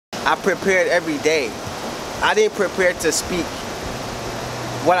I prepared every day. I didn't prepare to speak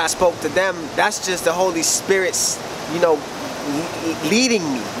what I spoke to them. That's just the Holy Spirit's, you know, leading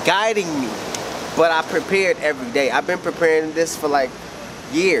me, guiding me. But I prepared every day. I've been preparing this for like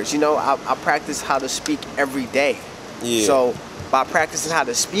years, you know. I practice how to speak every day. Yeah. So by practicing how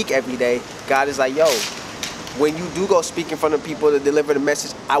to speak every day, God is like, yo, when you do go speak in front of people to deliver the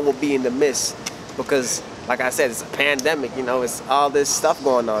message, I will be in the midst. Because like I said, it's a pandemic, you know, it's all this stuff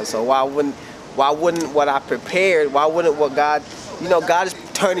going on. So why wouldn't what I prepared, why wouldn't what God, you know, God is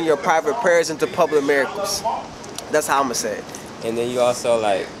turning your private prayers into public miracles. That's how I'm gonna say it. And then you also,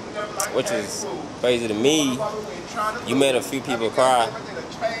 like, which is crazy to me, you made a few people cry.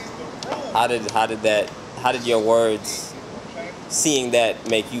 How did your words, seeing that,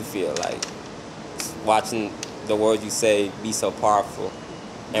 make you feel? Like, watching the words you say be so powerful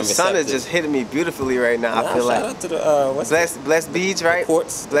and the sun is receptive. just hitting me beautifully right now. I feel shout like out to the blessed beads, right? The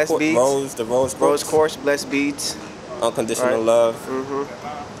quartz, blessed beads, the rose quartz, blessed beads, unconditional right. love.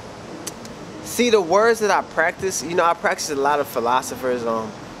 See, the words that I practice, you know, I practice a lot of philosophers.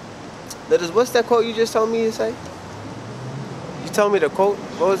 Littlez, what's that quote you just told me to say? You told me the quote.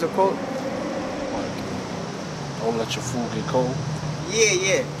 What was the quote? Don't let your food get cold.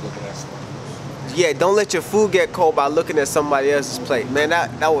 Yeah. Looking at somebody else. Yeah, don't let your food get cold by looking at somebody else's plate. Man,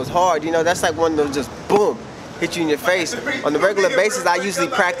 that was hard. You know, that's like one of those just boom, hit you in your face. On a regular basis, I usually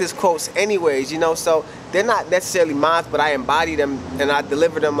practice quotes anyways, you know, so they're not necessarily mine, but I embody them and I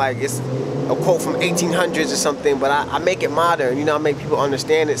deliver them like it's a quote from 1800s or something, but I make it modern, you know, I make people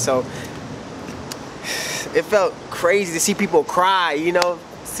understand it. So it felt crazy to see people cry, you know,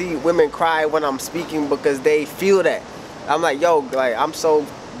 see women cry when I'm speaking because they feel that. I'm like, yo, like, I'm so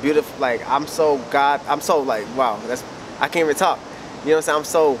beautiful, like, I'm so like, wow, I can't even talk. You know what I'm saying? I'm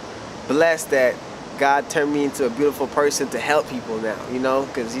so blessed that God turned me into a beautiful person to help people now, you know,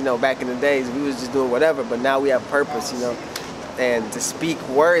 because, you know, back in the days we was just doing whatever, but now we have purpose, you know, and to speak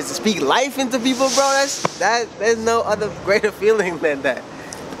words, to speak life into people, bro, there's no other greater feeling than that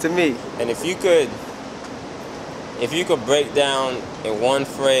to me. And if you could break down in one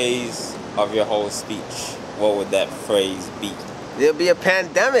phrase of your whole speech, what would that phrase be? It'll be a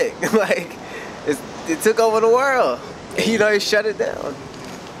pandemic. Like, it took over the world. You know, it shut it down.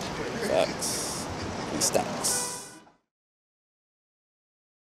 Facts. Stacks.